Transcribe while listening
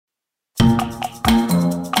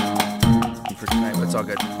It's all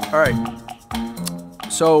good. All right.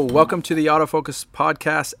 So welcome to the Autofocus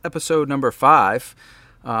Podcast, episode number 5.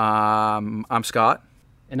 I'm Scott.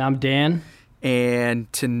 And I'm Dan. And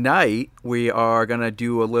tonight we are going to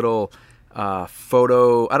do a little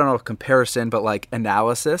photo, I don't know, comparison, but like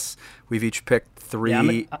analysis. We've each picked 3.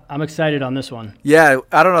 Yeah, I'm excited on this one. Yeah,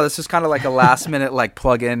 I don't know. This is kind of like a last minute like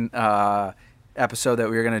plug-in episode that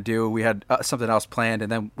we were going to do. We had something else planned, and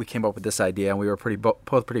then we came up with this idea, and we were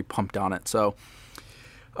both pretty pumped on it. So,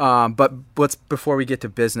 but before we get to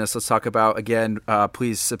business, let's talk about, again,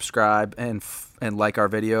 please subscribe and like our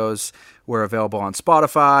videos. We're available on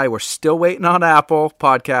Spotify. We're still waiting on Apple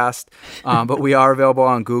Podcast, but we are available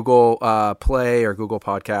on Google Play or Google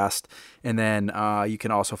Podcast. And then you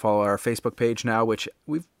can also follow our Facebook page now, which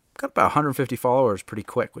we've got about 150 followers pretty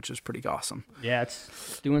quick, which is pretty awesome. Yeah,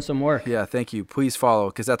 it's doing some work. Yeah, thank you. Please follow,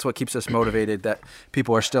 because that's what keeps us motivated, that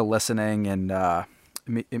people are still listening, and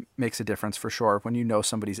it makes a difference for sure when you know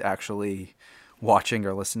somebody's actually watching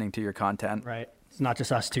or listening to your content. Right. It's not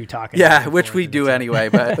just us two talking. Yeah, which we do anyway,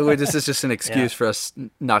 but this is just an excuse for us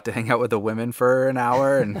not to hang out with the women for an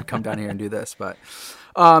hour and come down here and do this. But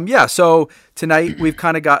so tonight we've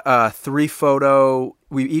kind of got 3 photo.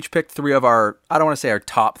 We each picked 3 of our, I don't want to say our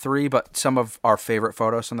top 3, but some of our favorite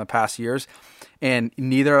photos from the past years. And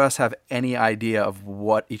neither of us have any idea of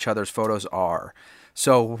what each other's photos are.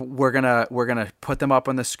 So we're gonna put them up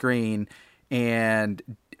on the screen, and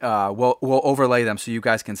we'll overlay them so you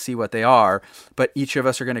guys can see what they are. But each of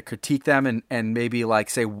us are gonna critique them and maybe like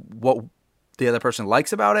say what the other person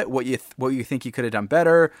likes about it, what you think you could have done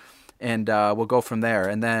better, and we'll go from there.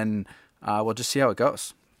 And then we'll just see how it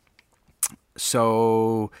goes.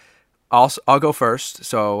 So I'll go first.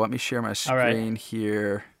 So let me share my screen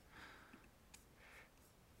here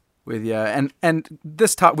with you. And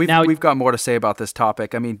this we've got more to say about this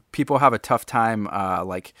topic. I mean, people have a tough time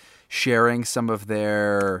like sharing some of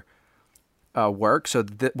their work. So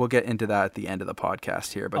we'll get into that at the end of the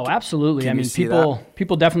podcast here. But absolutely. I mean,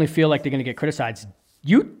 people definitely feel like they're going to get criticized.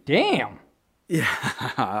 Damn. Yeah.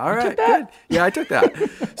 All right. Good. Yeah, I took that.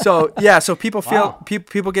 So people feel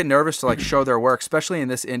people get nervous to like show their work, especially in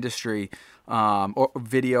this industry, or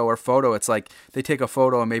video or photo. It's like they take a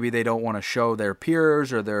photo and maybe they don't want to show their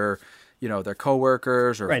peers or their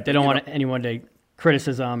coworkers, or right. They don't want anyone to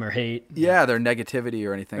criticism or hate. Yeah, their negativity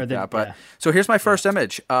or anything like that. But so here's my first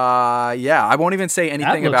image. I won't even say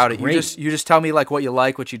anything about it. Great. You just tell me like what you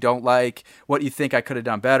like, what you don't like, what you think I could have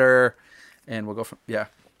done better, and we'll go from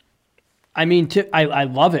I mean, I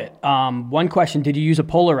love it. One question: did you use a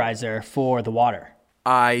polarizer for the water?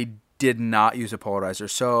 I did not use a polarizer.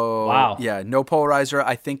 So no polarizer.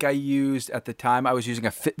 I think I used at the time. I was using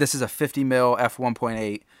this is a 50 mil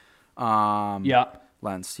f1.8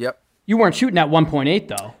 lens. Yep. You weren't shooting at 1.8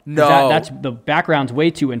 though. No, that's the background's way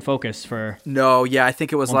too in focus for. No, yeah, I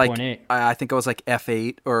think it was 1.8. I think it was like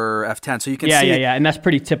f8 or f10. So you can see. Yeah, and that's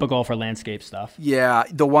pretty typical for landscape stuff. Yeah,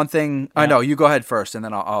 the one thing I know. You go ahead first, and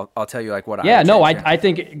then I'll tell you like what I. Yeah, no, I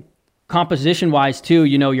think composition wise too.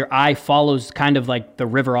 Your eye follows kind of like the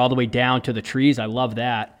river all the way down to the trees. I love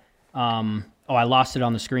that. I lost it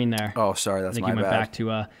on the screen there. Oh, sorry, that's my bad. I think you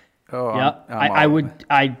went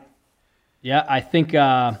back to. I think.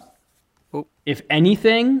 If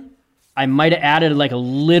anything, I might have added like a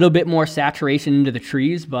little bit more saturation into the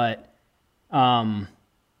trees, but I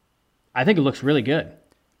think it looks really good.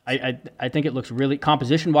 I think it looks really,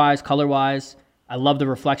 composition-wise, color-wise, I love the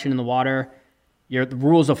reflection in the water. The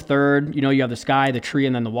rules of third, you have the sky, the tree,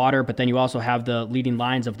 and then the water, but then you also have the leading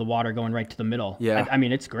lines of the water going right to the middle. Yeah. I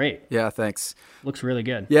mean, it's great. Yeah, thanks. Looks really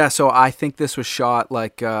good. Yeah, so I think this was shot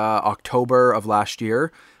like October of last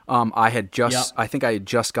year. I think I had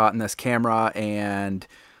just gotten this camera and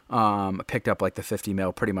picked up like the 50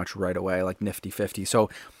 mil pretty much right away, like nifty 50. So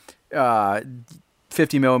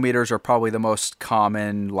 50 millimeters are probably the most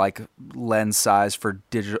common like lens size for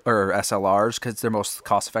digital or SLRs because they're most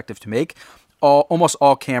cost effective to make. Almost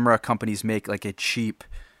all camera companies make like a cheap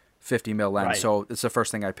 50 mil lens. Right. So it's the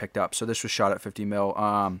first thing I picked up. So this was shot at 50 mil.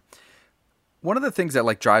 One of the things that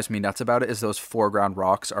like drives me nuts about it is those foreground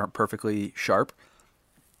rocks aren't perfectly sharp.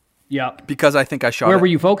 Yeah. Because I think I shot Where were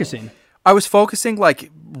you focusing? I was focusing like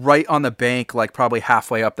right on the bank, like probably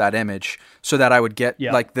halfway up that image so that I would get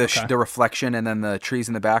like the reflection and then the trees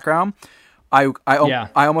in the background. I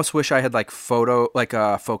almost wish I had like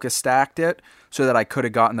focus stacked it so that I could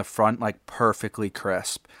have gotten the front like perfectly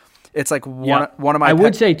crisp. It's like one of my. I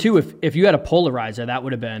would say too, if you had a polarizer, that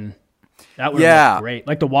would have been great.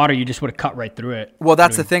 Like the water, you just would have cut right through it. Well,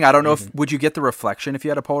 that's the thing. I don't know would you get the reflection if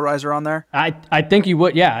you had a polarizer on there? I think you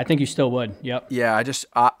would. Yeah, I think you still would. Yep. Yeah,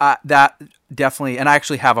 I that definitely, and I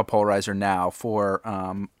actually have a polarizer now for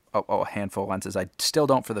a handful of lenses. I still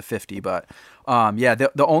don't for the 50, but yeah,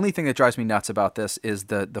 the only thing that drives me nuts about this is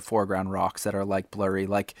the foreground rocks that are like blurry.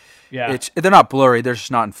 Like, they're not blurry, they're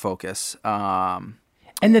just not in focus.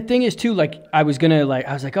 And the thing is too, like I was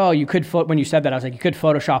like, oh, you could when you said that, I was like, you could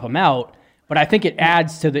Photoshop them out. But I think it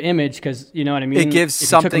adds to the image because, you know what I mean? It gives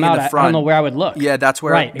something in the front. I don't know where I would look. Yeah, that's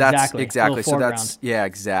where. Right, that's exactly. So that's,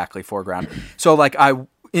 exactly, foreground. So like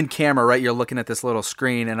in camera, right, you're looking at this little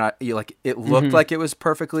screen and it looked like it was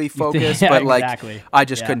perfectly focused, but like I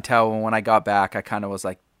just couldn't tell. And when I got back, I kind of was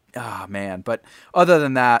like, oh man. But other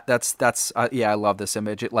than that, that's I love this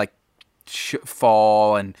image. It like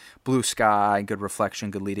fall and blue sky, good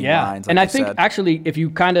reflection, good leading lines. Like and I think actually, if you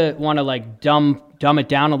kind of want to like dumb it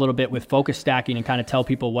down a little bit with focus stacking and kind of tell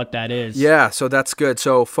people what that is. Yeah, so that's good.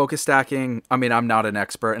 So focus stacking, I mean, I'm not an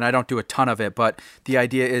expert and I don't do a ton of it, but the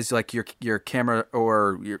idea is like your camera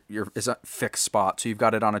or your is a fixed spot. So you've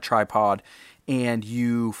got it on a tripod and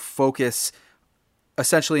you focus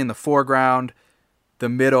essentially in the foreground, the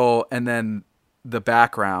middle, and then the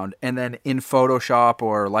background. And then in Photoshop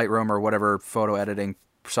or Lightroom or whatever photo editing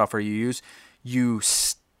software you use, you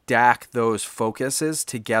stack those focuses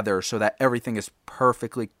together so that everything is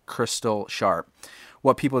perfectly crystal sharp.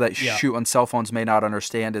 What people that shoot on cell phones may not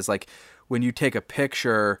understand is like when you take a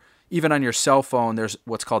picture, even on your cell phone, there's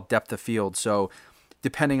what's called depth of field. So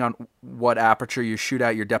depending on what aperture you shoot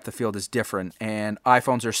at, your depth of field is different. And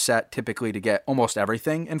iPhones are set typically to get almost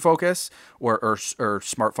everything in focus, or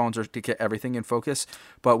smartphones are to get everything in focus.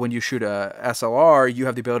 But when you shoot a SLR, you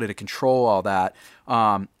have the ability to control all that.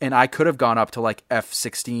 And I could have gone up to like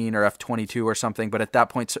f16 or f22 or something, but at that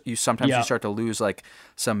point, you sometimes you start to lose like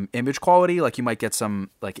some image quality. Like you might get some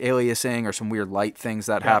like aliasing or some weird light things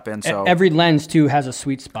that happen. So every lens too has a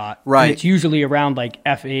sweet spot, right? And it's usually around like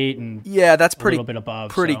f8 and that's pretty a little bit above,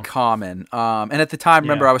 pretty common. And at the time,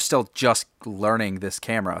 remember, I was still just learning this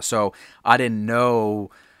camera, so I didn't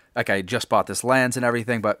know. Like I just bought this lens and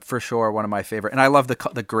everything, but for sure one of my favorite. And I love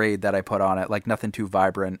the grade that I put on it. Like nothing too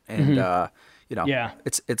vibrant and.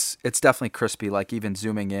 It's definitely crispy. Like even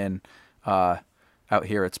zooming in out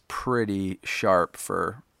here, it's pretty sharp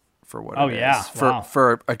for what it is.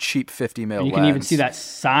 For a cheap 50 mil. And you can even see that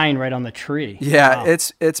sign right on the tree. Yeah, wow.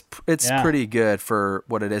 It's pretty good for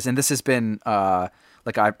what it is. And this has been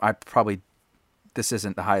like I probably, this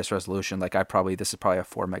isn't the highest resolution. Like this is probably a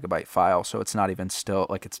 4 megabyte file, so it's not even still,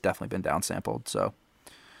 like it's definitely been downsampled. So.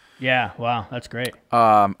 Yeah, wow, that's great.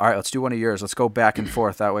 All right, let's do one of yours. Let's go back and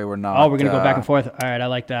forth. That way we're not. Oh, we're gonna go back and forth. All right, I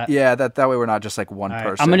like that. Yeah, that way we're not just like one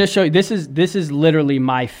person. I'm gonna show you. This is literally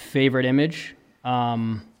my favorite image.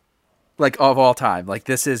 Like of all time. Like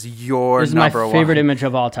this is your number one. This is my favorite image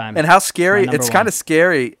of all time. And how scary! It's kind of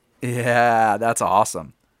scary. Yeah, that's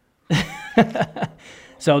awesome.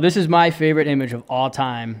 So this is my favorite image of all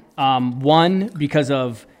time. One, because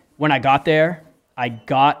of when I got there. I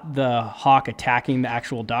got the hawk attacking the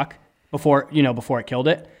actual duck before it killed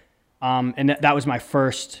it. And that was my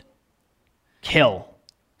first kill.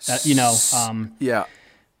 Yeah.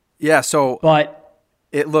 So, but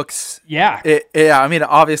it looks, yeah. I mean,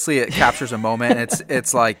 obviously it captures a moment.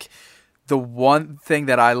 It's like the one thing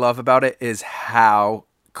that I love about it is how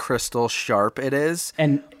crystal sharp it is.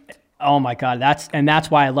 And oh my God, that's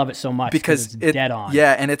why I love it so much because it's dead on.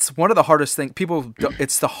 Yeah, and it's one of the hardest things.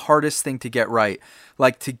 It's the hardest thing to get right.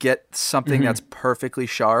 Like to get something that's perfectly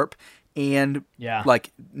sharp and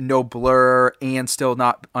like no blur and still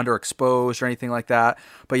not underexposed or anything like that.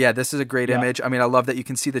 But yeah, this is a great image. I mean, I love that you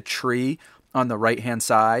can see the tree on the right-hand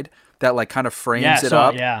side that like kind of frames it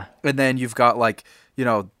up. Yeah. And then you've got like,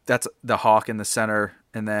 that's the hawk in the center.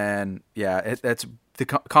 And then, it's the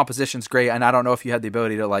composition's great, and I don't know if you had the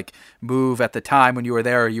ability to like move at the time when you were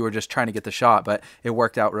there, or you were just trying to get the shot, but it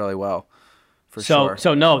worked out really well. For sure.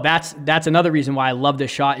 So no, that's another reason why I love this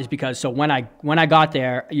shot is because when I got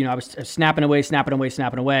there, I was snapping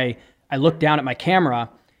away. I looked down at my camera,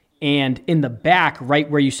 and in the back, right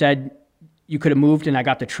where you said you could have moved, and I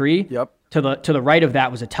got the tree. Yep. To the right of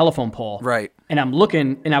that was a telephone pole. Right. And I'm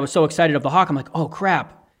looking, and I was so excited of the hawk. I'm like, oh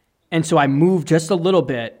crap! And so I moved just a little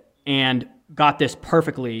bit and got this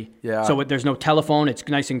perfectly. Yeah. So there's no telephone. It's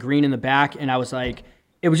nice and green in the back. And I was like,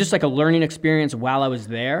 it was just like a learning experience while I was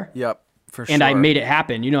there. Yep, for sure. And I made it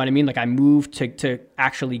happen. You know what I mean? Like I moved to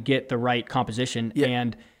actually get the right composition. Yeah.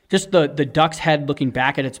 And just the duck's head looking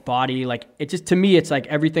back at its body. Like it just, to me, it's like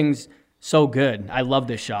everything's so good. I love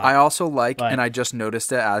this shot. I also and I just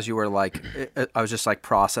noticed it as you were like, I was just like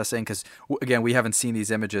processing. Cause again, we haven't seen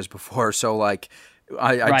these images before. So like,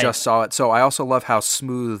 I just saw it. So I also love how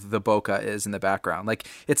smooth the bokeh is in the background. Like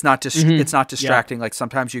it's not it's not distracting. Yeah. Like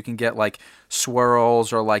sometimes you can get like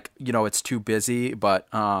swirls or like, it's too busy, but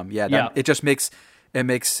it just makes it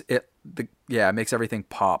makes it makes everything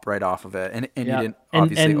pop right off of it, and you didn't And-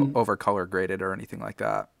 obviously and- over color grade it or anything like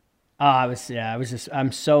that.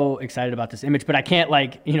 I'm so excited about this image, but I can't I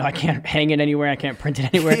can't hang it anywhere. I can't print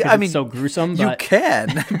it anywhere because it's so gruesome. You But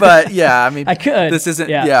can, but yeah, I mean, I could. This isn't,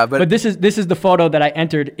 yeah, but this is the photo that I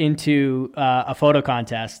entered into a photo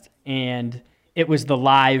contest, and it was the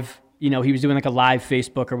live. He was doing like a live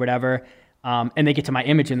Facebook or whatever. And they get to my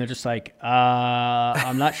image and they're just like,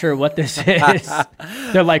 I'm not sure what this is.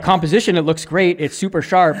 They're like, composition, it looks great. It's super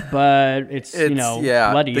sharp, but it's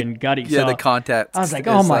bloody and gutty. Yeah, so the context. I was like,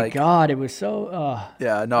 oh my God, it was so,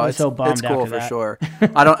 yeah, no, it's so bummed it's cool after for that. sure.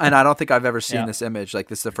 I don't think I've ever seen this image. Like,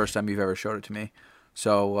 this is the first time you've ever showed it to me.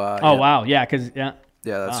 So, wow. Yeah.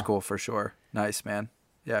 Yeah, that's cool for sure. Nice, man.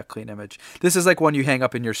 Yeah, clean image. This is like one you hang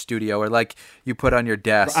up in your studio or like you put on your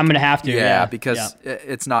desk. I'm gonna have to. Yeah, because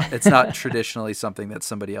it's not traditionally something that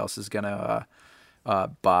somebody else is gonna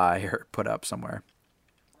buy or put up somewhere.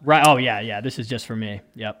 Right. Oh yeah. This is just for me.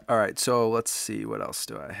 Yep. All right. So let's see, what else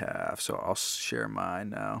do I have? So I'll share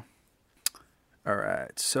mine now. All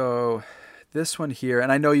right. So this one here,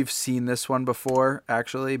 and I know you've seen this one before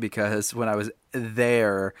actually, because when I was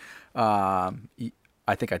there,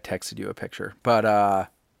 I think I texted you a picture, but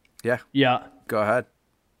yeah. Go ahead.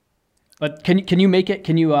 But can you make it?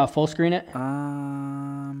 Can you full screen it?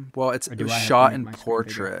 Well, it was shot in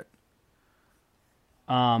portrait.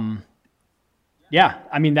 Yeah.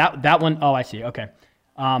 I mean that one. Oh, I see. Okay.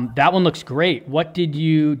 That one looks great. What did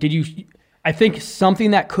you? I think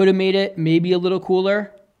something that could have made it maybe a little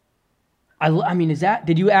cooler. I mean,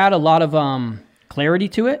 did you add a lot of clarity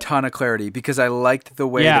to it? Ton of clarity, because I liked the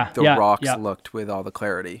way that the rocks looked with all the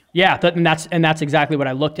clarity. Yeah, and that's exactly what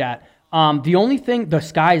I looked at. The only thing, the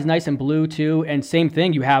sky is nice and blue too, and same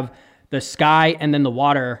thing, you have the sky and then the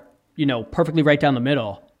water, perfectly right down the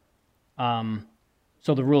middle.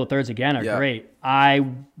 So the rule of thirds again are great. I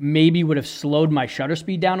maybe would have slowed my shutter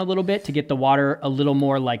speed down a little bit to get the water a little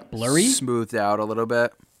more like blurry. Smoothed out a little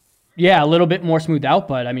bit. Yeah, a little bit more smoothed out,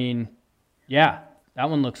 but I mean, yeah, that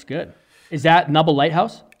one looks good. Is that Nubble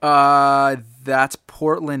Lighthouse? That's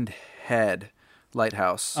Portland Head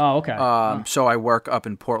Lighthouse. Oh, okay. So I work up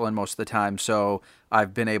in Portland most of the time, so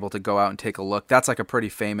I've been able to go out and take a look. That's like a pretty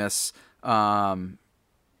famous lighthouse.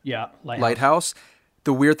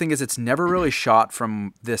 The weird thing is it's never really shot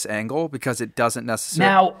from this angle because it doesn't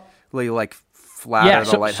necessarily flatter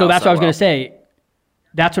the lighthouse. So that's what I was going to say.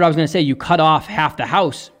 That's what I was going to say. You cut off half the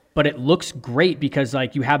house, but it looks great because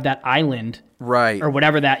like you have that island, right, or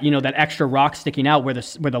whatever that that extra rock sticking out where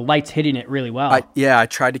the light's hitting it really well. I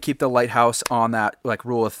tried to keep the lighthouse on that like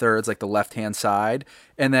rule of thirds, like the left hand side,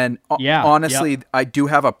 and then honestly, I do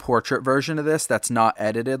have a portrait version of this that's not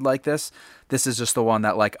edited like this. This is just the one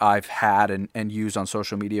that like I've had and used on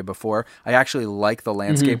social media before. I actually like the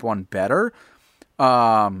landscape one better.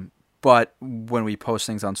 But when we post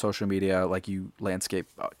things on social media, like landscape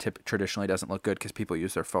traditionally doesn't look good because people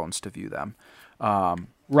use their phones to view them.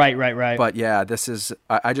 Right. But yeah, this is,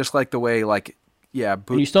 I just like the way and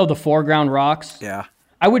you still have the foreground rocks. Yeah.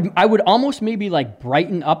 I would almost maybe like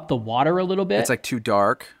brighten up the water a little bit. It's like too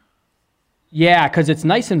dark. Yeah, because it's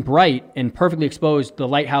nice and bright and perfectly exposed, the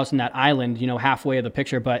lighthouse and that island, halfway of the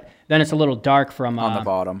picture, but then it's a little dark from on the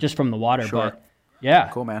bottom, just from the water. Sure. But yeah.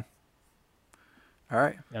 Cool, man. All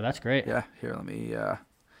right. Yeah, that's great. Yeah, here, let me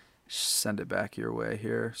send it back your way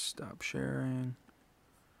here. Stop sharing.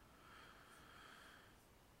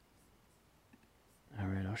 All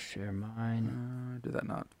right, I'll share mine. Did that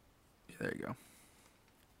not? Yeah, there you go.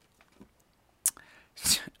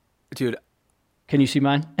 Dude. Can you see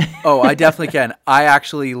mine? Oh, I definitely can. I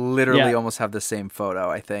actually literally almost have the same photo,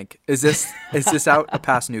 I think. Is this out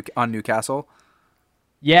past on Newcastle?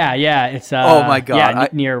 Yeah. It's oh my God. Yeah,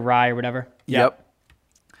 near Rye or whatever. Yep.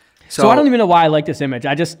 So I don't even know why I like this image.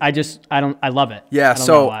 I love it. Yeah, I don't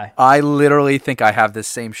know why. I literally think I have this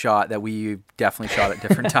same shot that we definitely shot at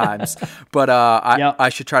different times. But I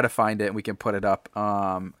should try to find it and we can put it up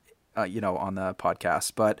on the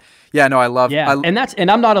podcast. But yeah, no, I love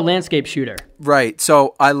and I'm not a landscape shooter. Right.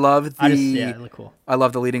 So I love they look cool. I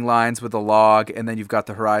love the leading lines with the log, and then you've got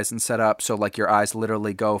the horizon set up so like your eyes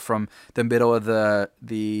literally go from the middle of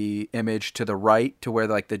the image to the right to where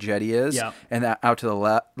like the jetty is, and that out to the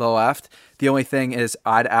left. The only thing is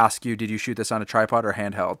I'd ask you, did you shoot this on a tripod or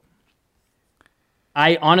handheld?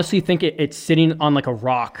 I honestly think it's sitting on like a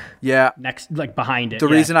rock. Yeah. Next, like behind it. The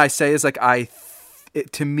reason I say is like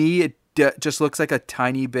to me it just looks like a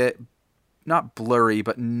tiny bit, not blurry,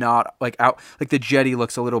 but not like out. Like the jetty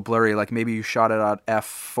looks a little blurry. Like maybe you shot it at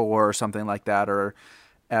f4 or something like that, or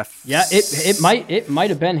F. Yeah, it might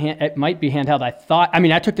have been it might be handheld.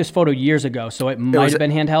 I took this photo years ago, so it might have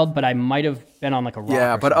been handheld, but I might have been on like a rock.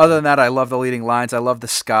 Yeah, but something. other than that, I love the leading lines. I love the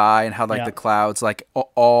sky and how like the clouds like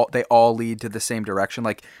they all lead to the same direction.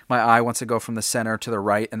 Like my eye wants to go from the center to the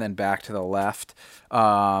right and then back to the left.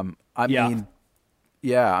 I mean,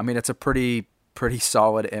 it's a pretty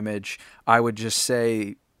solid image. I would just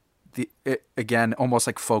say again, almost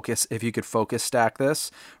like focus, if you could focus stack this,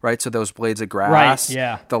 right? So those blades of grass,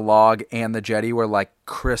 the log and the jetty were like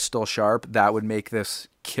crystal sharp. That would make this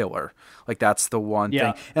killer. Like that's the one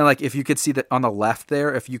thing. And like, if you could see that on the left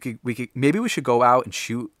there, maybe we should go out and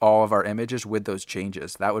shoot all of our images with those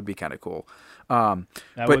changes. That would be kind of cool. But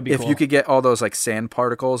if you could get all those like sand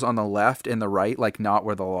particles on the left and the right, like not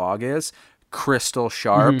where the log is, crystal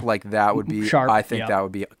sharp, like that would be, sharp, I think that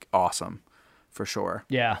would be awesome. For sure.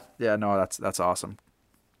 Yeah. Yeah, no, that's awesome.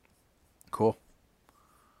 Cool.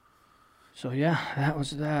 So yeah, that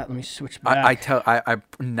was that. Let me switch back. I'm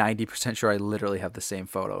 90% sure I literally have the same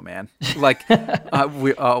photo, man. Like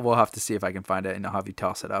we'll have to see if I can find it, and I'll have you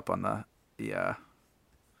toss it up on the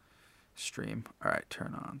stream. All right,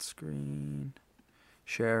 turn on screen.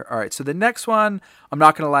 Share. All right, so the next one, I'm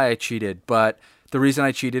not going to lie, I cheated, but the reason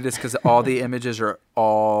I cheated is cuz all the images are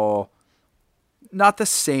all not the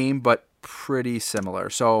same, but pretty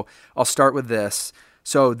similar. So I'll start with this.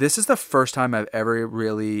 So this is the first time I've ever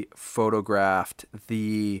really photographed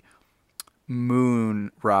the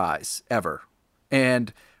moon rise ever.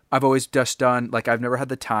 And I've always just done, like, I've never had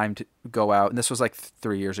the time to go out. And this was like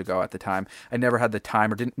 3 years ago at the time. I never had the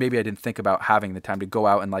time, or maybe I didn't think about having the time to go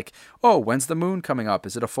out and like, oh, when's the moon coming up?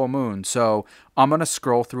 Is it a full moon? So I'm going to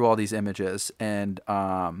scroll through all these images, and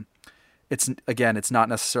it's not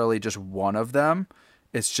necessarily just one of them.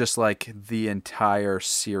 It's just like the entire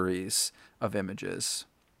series of images.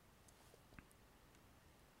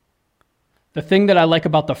 The thing that I like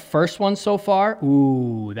about the first one so far, that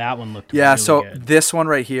one looked really good. This one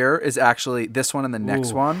right here is actually, this one and the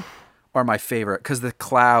next one are my favorite because the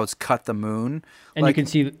clouds cut the moon. And you can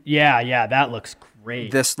see, that looks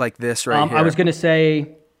great. This right here. I was going to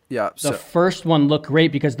say the first one looked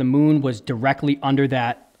great because the moon was directly under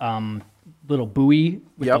that little buoy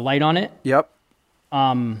with the light on it. Yep.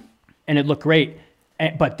 And it looked great.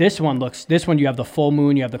 But this one you have the full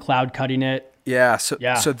moon, you have the cloud cutting it. Yeah. So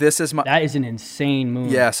this is that is an insane moon.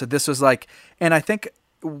 Yeah. So this was like, and I think,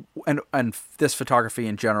 and this photography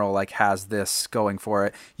in general, like has this going for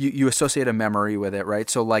it. You associate a memory with it, right?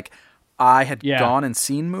 So like I had gone and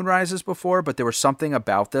seen moonrises before, but there was something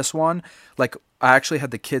about this one. Like I actually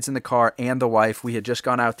had the kids in the car and the wife. We had just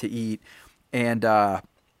gone out to eat, and,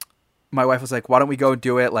 my wife was like, why don't we go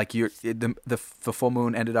do it? Like the full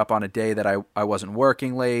moon ended up on a day that I wasn't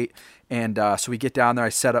working late. And so we get down there, I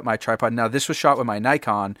set up my tripod. Now this was shot with my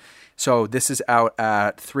Nikon. So this is out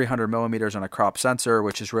at 300 millimeters on a crop sensor,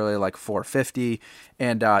 which is really like 450.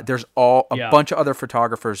 And there's a bunch of other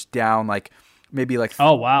photographers down, like maybe like,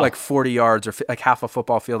 like 40 yards or like half a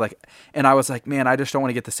football field. Like, and I was like, man, I just don't want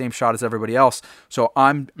to get the same shot as everybody else. So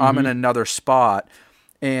I'm in another spot.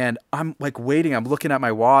 And I'm like waiting, I'm looking at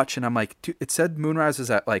my watch, and I'm like, dude, it said moonrise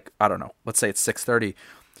is at like, I don't know, let's say it's 6:30.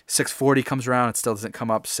 6:40 comes around, it still doesn't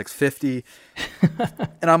come up, 6:50.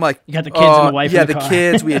 And I'm like, you got the kids and the wife in the car.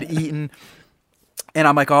 Kids, we had eaten. And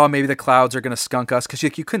I'm like, oh, maybe the clouds are going to skunk us. Because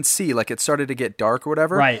you couldn't see, like it started to get dark or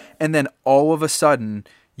whatever. Right. And then all of a sudden,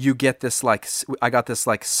 you get this like, I got this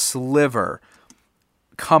like sliver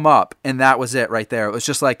come up, and that was it right there. It was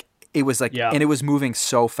just like, it was like, and it was moving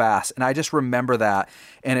so fast. And I just remember that.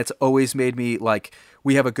 And it's always made me like,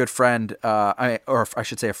 we have a good friend, or I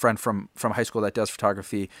should say a friend from high school that does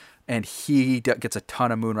photography. And he gets a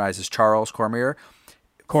ton of moonrises, Charles Cormier.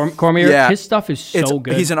 Cormier, his stuff is so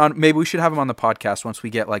good. Maybe we should have him on the podcast once we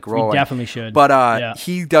get like rolling. We definitely should. But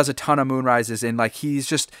he does a ton of moonrises, and like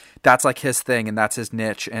that's like his thing, and that's his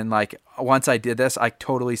niche. And like once I did this, I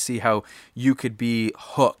totally see how you could be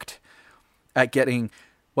hooked at getting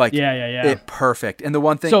like it perfect. And the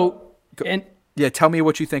one thing, tell me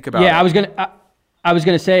what you think about it. I was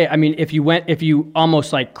gonna say, I mean, if you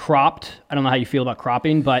almost like cropped, I don't know how you feel about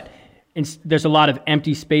cropping, but there's a lot of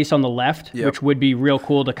empty space on the left, which would be real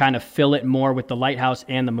cool to kind of fill it more with the lighthouse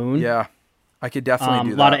and the moon. Yeah, I could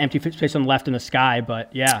definitely do that. A lot of empty space on the left in the sky,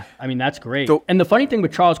 but yeah, I mean, that's great. And the funny thing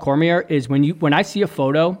with Charles Cormier is when I see a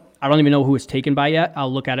photo, I don't even know who it's taken by yet.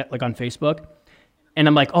 I'll look at it like on Facebook, and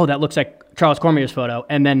I'm like, oh, that looks like Charles Cormier's photo,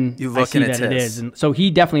 and then I see that it is. And so he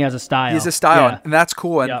definitely has a style. He has a style, and that's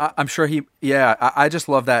cool. And I'm sure I just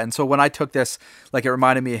love that. And so when I took this, like, it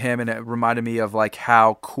reminded me of him, and it reminded me of like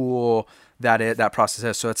how cool that process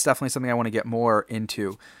is. So it's definitely something I want to get more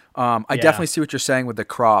into. I definitely see what you're saying with the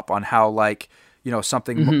crop on how like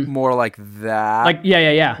something more like that. Like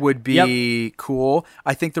yeah. Would be cool.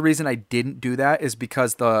 I think the reason I didn't do that is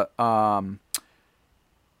because the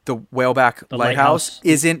Whaleback Lighthouse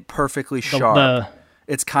isn't perfectly sharp.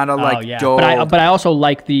 It's kind of like dull. But I also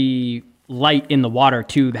like the light in the water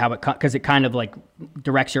too, how because it kind of like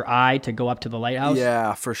directs your eye to go up to the lighthouse.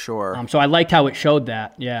 Yeah, for sure. So I liked how it showed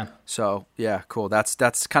that. Yeah. So yeah, cool. That's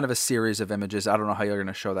kind of a series of images. I don't know how you're going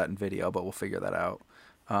to show that in video, but we'll figure that out.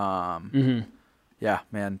 Yeah,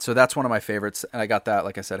 man. So that's one of my favorites, and I got that,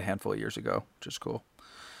 like I said, a handful of years ago, which is cool.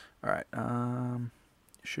 All right,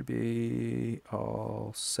 should be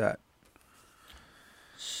all set.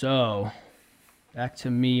 So, back to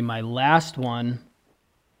me. My last one.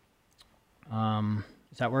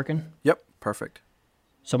 Is that working? Yep, perfect.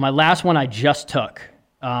 So my last one I just took.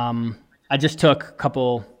 I just took a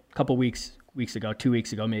couple weeks ago, 2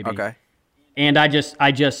 weeks ago maybe. Okay. And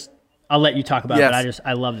I'll let you talk about it. But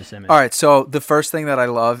I love this image. All right. So the first thing that I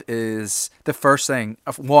love is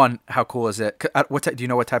one, how cool is it? Do you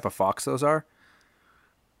know what type of fox those are?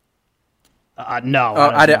 No.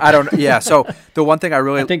 I don't. Yeah. So the one thing I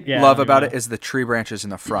really love about it is the tree branches in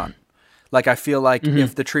the front. Like, I feel like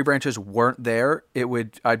if the tree branches weren't there,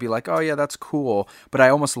 I'd be like, oh yeah, that's cool. But I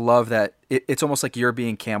almost love that it's almost like you're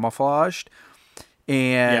being camouflaged,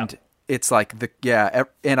 and it's like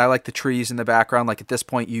and I like the trees in the background. Like, at this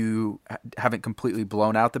point, you haven't completely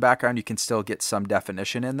blown out the background. You can still get some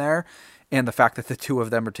definition in there, and the fact that the two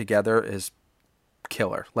of them are together is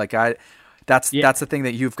killer. Like, that's the thing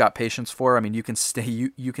that you've got patience for. I mean, you can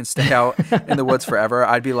stay out in the woods forever.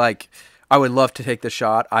 I'd be like, I would love to take the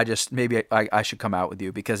shot. Maybe I should come out with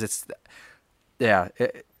you, because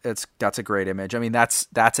that's a great image. I mean, that's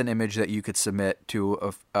an image that you could submit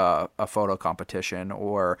to a photo competition,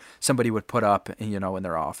 or somebody would put up, in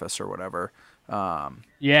their office or whatever.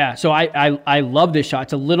 So I love this shot.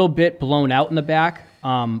 It's a little bit blown out in the back,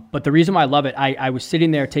 but the reason why I love it, I was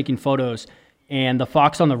sitting there taking photos, and the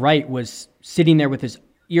fox on the right was sitting there with his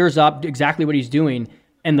ears up, exactly what he's doing.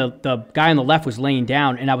 And the guy on the left was laying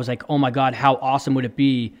down, and I was like, oh my God, how awesome would it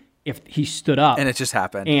be if he stood up? And it just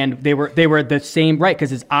happened. And they were the same, right?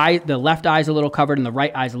 Because the left eye's a little covered and the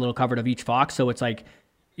right eye's a little covered of each fox. So it's like,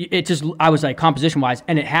 I was like, composition wise,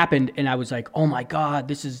 and it happened, and I was like, oh my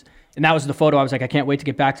God, and that was the photo. I was like, I can't wait to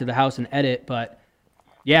get back to the house and edit. But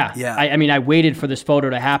yeah. I mean, I waited for this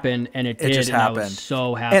photo to happen, and it did, just happened. I was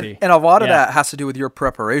so happy. And a lot of that has to do with your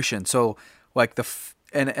preparation. So like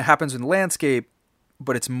and it happens in landscape,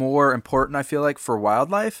 but it's more important, I feel like, for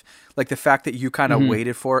wildlife. Like, the fact that you kind of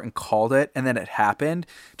waited for it and called it, and then it happened,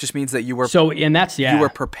 just means that you were you were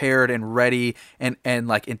prepared and ready and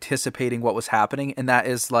like anticipating what was happening. And that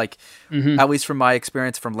is like, at least from my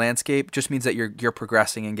experience from landscape, just means that you're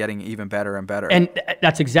progressing and getting even better and better. And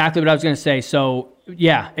that's exactly what I was going to say. So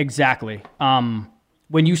yeah, exactly.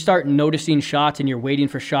 When you start noticing shots and you're waiting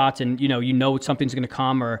for shots, and you know something's going to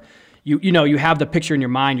come, or you have the picture in your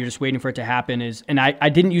mind, you're just waiting for it to happen. And I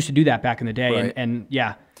didn't used to do that back in the day. Right. And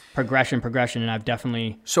progression, and I've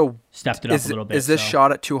definitely stepped it up a little bit. Is this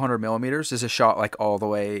shot at 200 millimeters? Is this shot like all the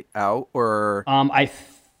way out, or? I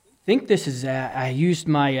think this is, I used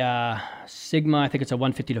my Sigma, I think it's a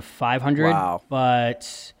 150 to 500. Wow.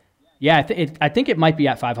 But yeah, I think it might be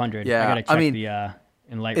at 500. Yeah. I got to check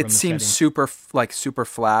in Lightroom. It seems super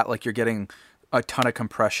flat, like you're getting a ton of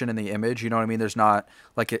compression in the image. You know what I mean? There's not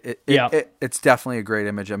like it's definitely a great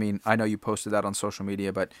image. I mean, I know you posted that on social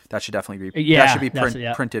media, but that should definitely be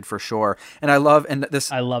printed for sure. And I love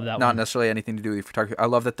that. Not necessarily anything to do with photography. I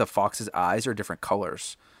love that the fox's eyes are different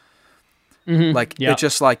colors. Like it's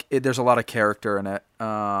just like there's a lot of character in it.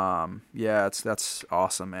 That's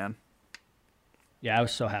awesome, man. Yeah, I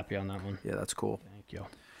was so happy on that one. Yeah, that's cool. Thank you.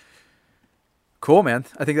 Cool, man.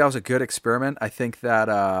 I think that was a good experiment. I think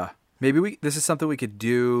that maybe this is something we could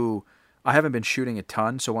do. I haven't been shooting a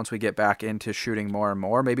ton, so once we get back into shooting more and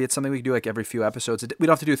more, maybe it's something we could do like every few episodes. We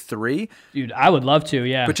don't have to do 3. Dude, I would love to,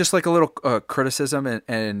 yeah. But just like a little criticism,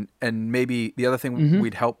 and maybe the other thing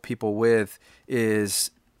we'd help people with is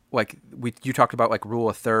like you talked about like rule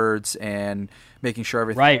of thirds and making sure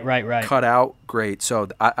everything right cut out. Great. So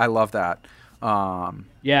I love that.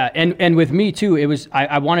 Yeah, and with me too, it was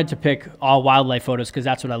I wanted to pick all wildlife photos because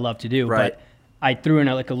that's what I love to do. Right. But I threw in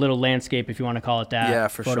a little landscape, if you want to call it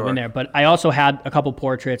that, for photo sure. in there. But I also had a couple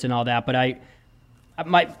portraits and all that. But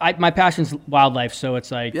my passion's wildlife, so it's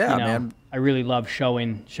like man. I really love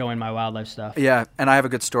showing my wildlife stuff. Yeah, and I have a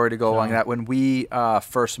good story to go along that. When we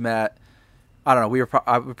first met, I don't know, we were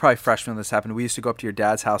probably freshmen when this happened. We used to go up to your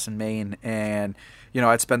dad's house in Maine, and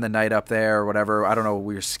I'd spend the night up there or whatever. I don't know,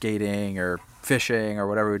 we were skating or fishing or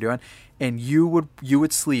whatever we were doing, and you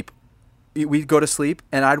would sleep we'd go to sleep,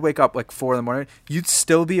 and I'd wake up like 4 a.m. You'd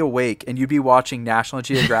still be awake, and you'd be watching National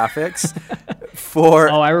Geographics for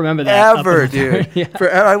I remember that ever, dude. Yeah.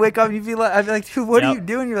 I wake up, and I'd be like, dude, what are you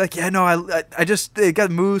doing? You're like, yeah, no, I just they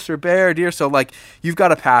got moose or bear or deer. So like, you've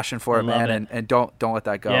got a passion for it, man, and don't let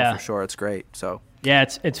that go for sure. It's great. So. Yeah,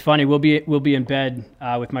 it's funny. We'll be in bed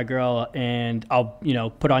with my girl, and I'll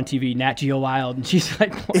put on TV Nat Geo Wild, and she's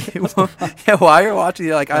like, yeah, while you're watching,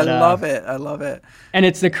 you're like, I love it. And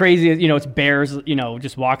it's the craziest, it's bears,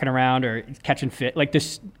 just walking around or catching fish, like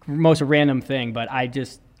this most random thing. But I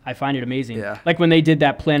find it amazing. Yeah. Like when they did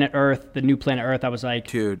that Planet Earth, the new Planet Earth, I was like,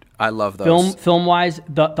 dude, I love those. Film wise,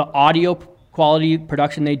 the audio quality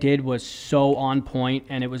production they did was so on point,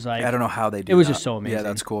 and it was like, I don't know how they did. It was just so amazing. Yeah,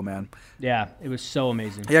 that's cool, man. Yeah, it was so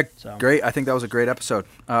amazing. Yeah, great. I think that was a great episode.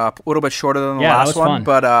 A little bit shorter than the last one,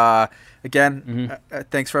 fun. But again,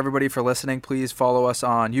 thanks for everybody for listening. Please follow us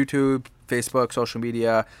on YouTube, Facebook, social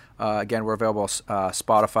media. Again, we're available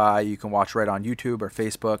Spotify. You can watch right on YouTube or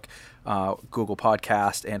Facebook, Google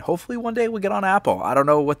Podcast, and hopefully one day we'll get on Apple. I don't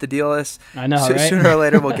know what the deal is. I know, right? Sooner or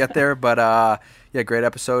later we'll get there. But yeah, great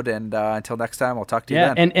episode. And until next time, I'll talk to you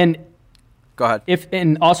then. And go ahead. If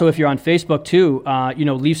you're on Facebook too,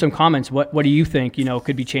 leave some comments. What do you think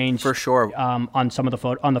could be changed for sure on some of the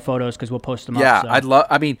photos, because we'll post them up. Yeah, so. I'd love.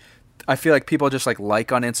 I mean, I feel like people just like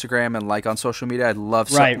on Instagram and like on social media. I'd love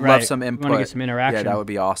some love some input. Want to get some interaction? Yeah, that would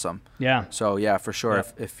be awesome. Yeah. So yeah, for sure.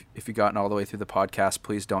 Yeah. If you've gotten all the way through the podcast,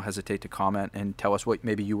 please don't hesitate to comment and tell us what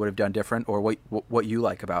maybe you would have done different or what you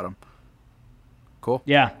like about them. Cool.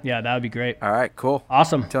 Yeah, that would be great. All right, cool.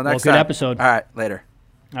 Awesome. Till next time. Good episode. All right, later.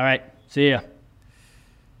 All right, see ya.